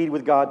must plead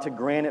with God to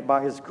grant it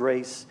by His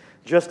grace.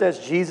 Just as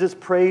Jesus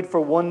prayed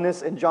for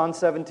oneness in John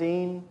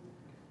 17,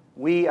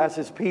 we as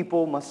His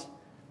people must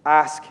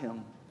ask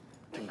Him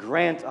to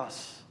grant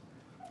us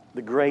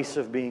the grace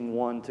of being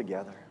one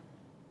together.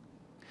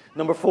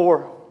 Number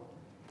 4,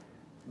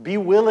 be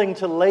willing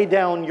to lay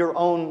down your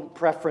own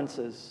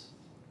preferences.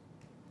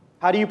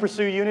 How do you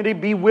pursue unity?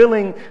 Be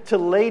willing to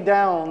lay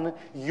down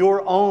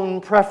your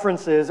own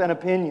preferences and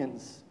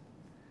opinions.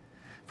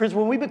 Friends,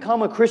 when we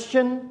become a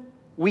Christian,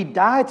 we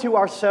die to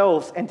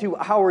ourselves and to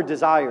our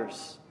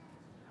desires.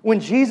 When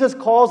Jesus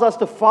calls us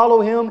to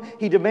follow Him,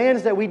 He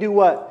demands that we do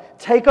what?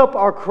 Take up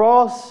our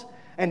cross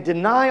and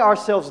deny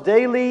ourselves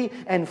daily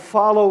and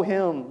follow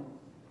Him.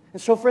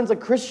 And so, friends, a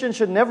Christian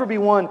should never be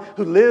one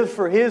who lives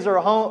for his or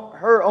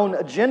her own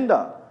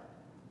agenda.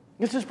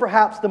 This is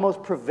perhaps the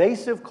most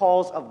pervasive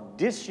cause of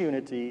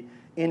disunity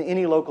in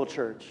any local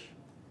church.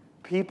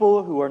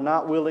 People who are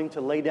not willing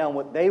to lay down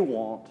what they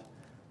want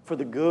for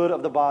the good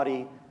of the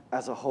body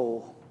as a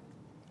whole.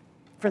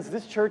 Friends,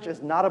 this church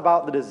is not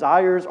about the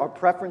desires or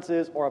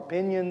preferences or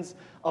opinions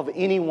of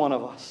any one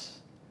of us.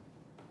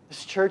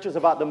 This church is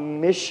about the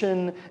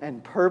mission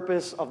and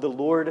purpose of the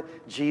Lord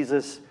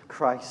Jesus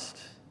Christ.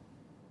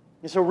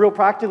 And so real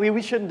practically,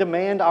 we shouldn't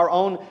demand our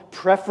own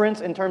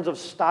preference in terms of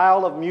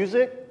style of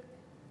music.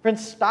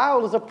 Friends,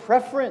 style is a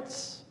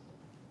preference.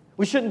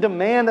 We shouldn't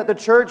demand that the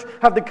church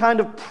have the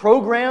kind of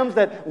programs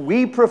that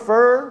we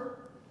prefer,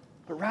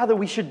 but rather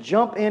we should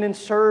jump in and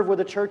serve where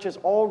the church is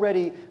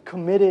already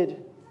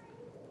committed.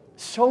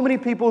 So many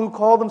people who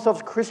call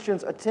themselves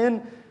Christians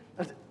attend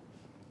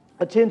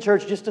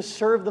church just to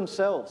serve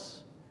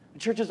themselves. The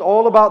church is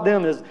all about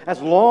them.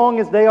 As long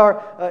as they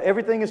are,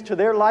 everything is to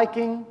their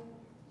liking,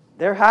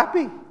 they're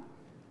happy.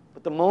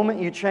 But the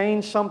moment you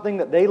change something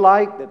that they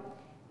like, that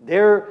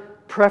their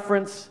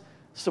preference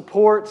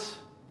supports,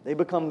 they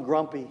become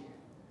grumpy.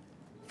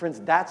 Friends,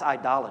 that's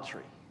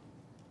idolatry.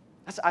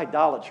 That's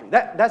idolatry.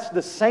 That's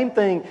the same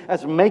thing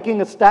as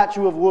making a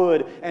statue of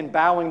wood and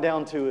bowing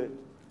down to it.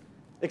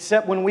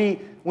 Except when we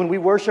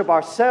worship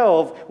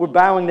ourselves, we're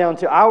bowing down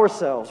to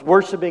ourselves,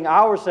 worshiping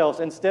ourselves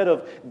instead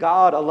of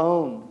God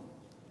alone.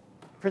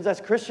 Friends,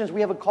 as Christians,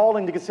 we have a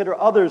calling to consider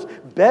others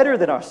better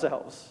than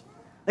ourselves.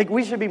 Like,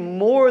 we should be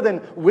more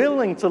than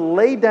willing to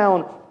lay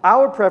down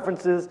our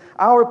preferences,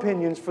 our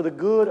opinions for the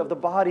good of the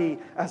body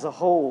as a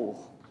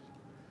whole.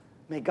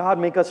 May God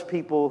make us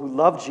people who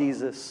love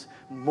Jesus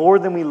more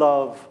than we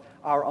love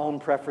our own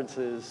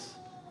preferences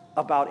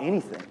about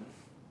anything.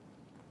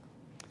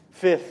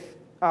 Fifth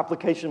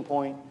application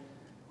point,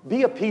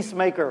 be a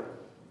peacemaker.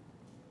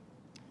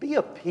 Be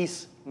a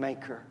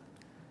peacemaker.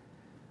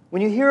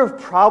 When you hear of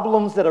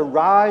problems that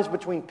arise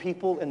between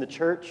people in the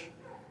church,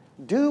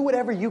 do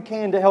whatever you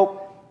can to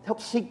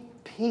help seek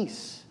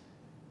peace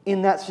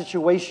in that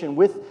situation,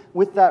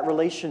 with that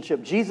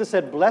relationship. Jesus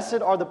said,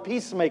 "Blessed are the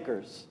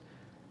peacemakers,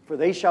 for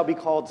they shall be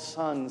called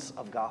sons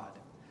of God."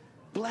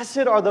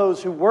 Blessed are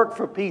those who work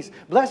for peace.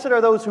 Blessed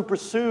are those who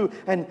pursue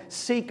and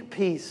seek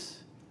peace.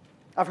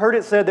 I've heard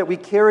it said that we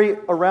carry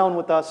around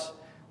with us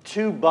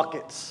 2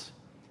 buckets.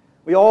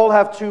 We all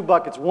have 2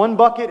 buckets. One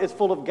bucket is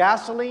full of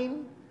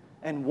gasoline,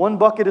 and one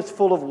bucket is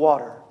full of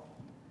water.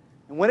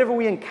 And whenever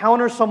we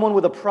encounter someone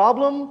with a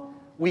problem,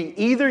 we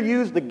either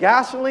use the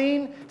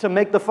gasoline to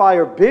make the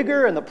fire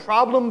bigger and the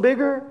problem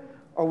bigger,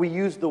 or we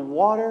use the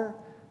water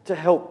to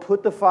help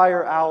put the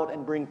fire out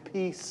and bring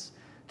peace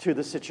to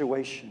the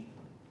situation.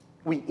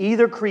 We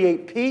either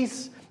create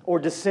peace or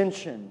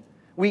dissension.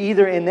 We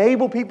either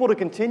enable people to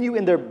continue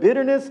in their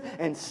bitterness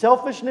and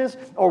selfishness,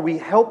 or we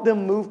help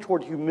them move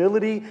toward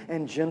humility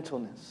and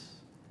gentleness.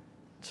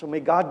 So may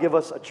God give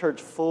us a church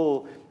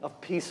full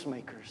of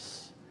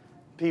peacemakers,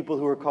 people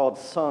who are called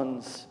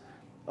sons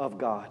of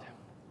God.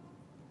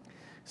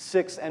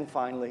 6th and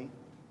finally,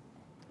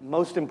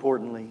 most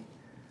importantly,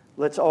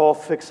 let's all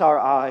fix our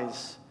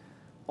eyes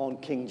on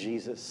King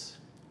Jesus.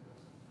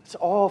 Let's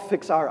all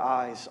fix our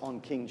eyes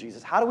on King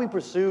Jesus. How do we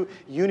pursue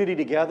unity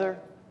together?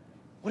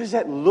 What does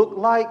that look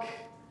like?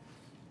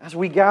 As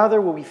we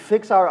gather, will we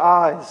fix our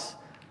eyes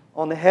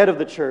on the head of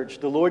the church,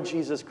 the Lord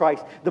Jesus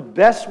Christ? The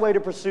best way to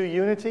pursue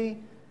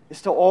unity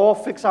is to all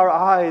fix our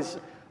eyes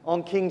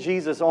on King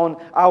Jesus, on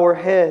our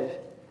head.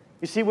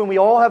 You see, when we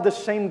all have the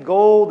same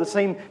goal, the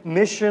same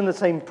mission, the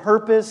same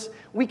purpose,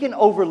 we can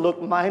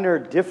overlook minor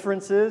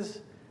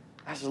differences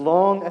as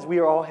long as we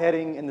are all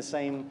heading in the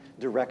same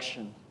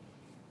direction.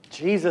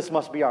 Jesus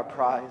must be our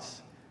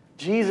prize.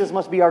 Jesus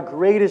must be our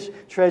greatest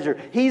treasure.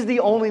 He's the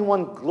only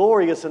one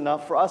glorious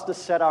enough for us to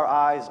set our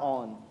eyes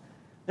on.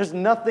 There's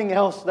nothing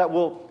else that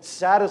will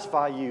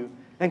satisfy you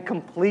and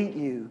complete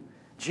you.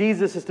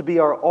 Jesus is to be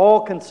our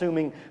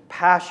all-consuming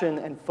passion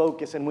and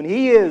focus. And when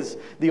He is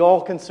the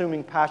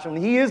all-consuming passion,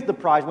 when He is the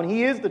prize, when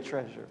He is the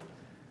treasure,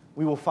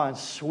 we will find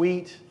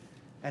sweet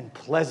and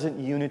pleasant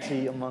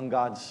unity among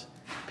God's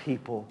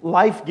people.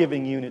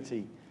 Life-giving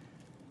unity.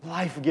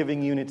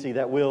 Life-giving unity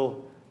that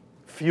will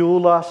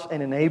fuel us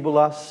and enable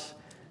us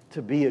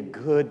to be a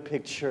good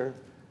picture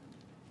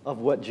of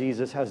what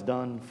Jesus has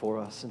done for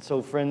us. And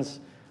so, friends,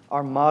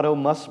 our motto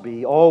must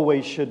be,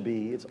 always should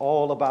be, it's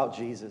all about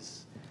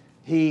Jesus.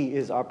 He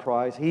is our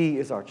prize. He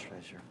is our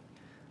treasure.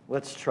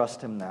 Let's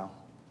trust Him now.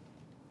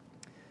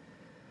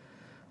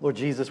 Lord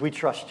Jesus, we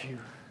trust You.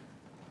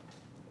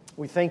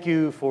 We thank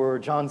You for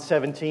John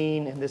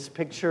 17 and this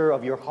picture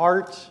of Your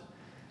heart,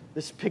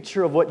 this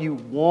picture of what You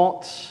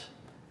want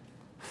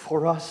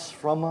for us,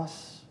 from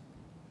us.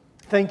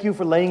 Thank You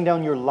for laying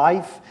down Your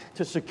life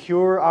to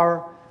secure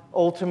our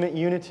ultimate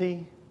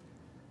unity.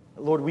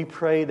 Lord, we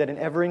pray that in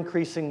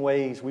ever-increasing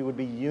ways we would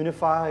be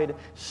unified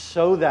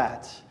so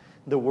that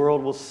the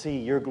world will see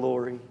Your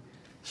glory,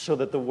 so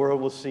that the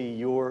world will see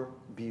Your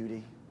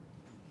beauty.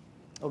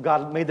 Oh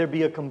God, may there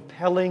be a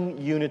compelling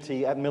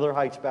unity at Miller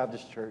Heights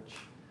Baptist Church,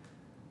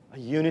 a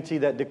unity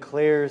that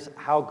declares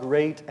how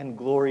great and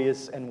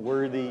glorious and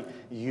worthy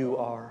You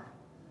are.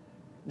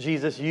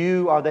 Jesus,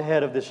 You are the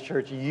head of this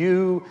church.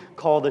 You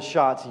call the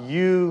shots.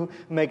 You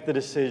make the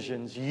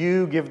decisions.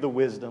 You give the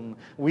wisdom.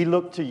 We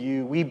look to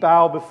You. We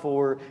bow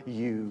before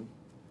You.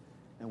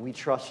 And we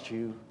trust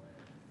You.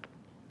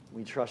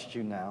 We trust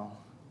You now.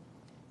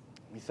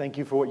 We thank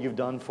You for what You've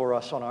done for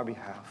us on our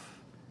behalf.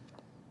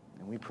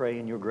 And we pray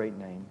in Your great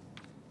name.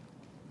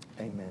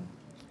 Amen.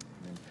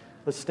 Amen.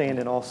 Let's stand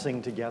and all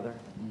sing together.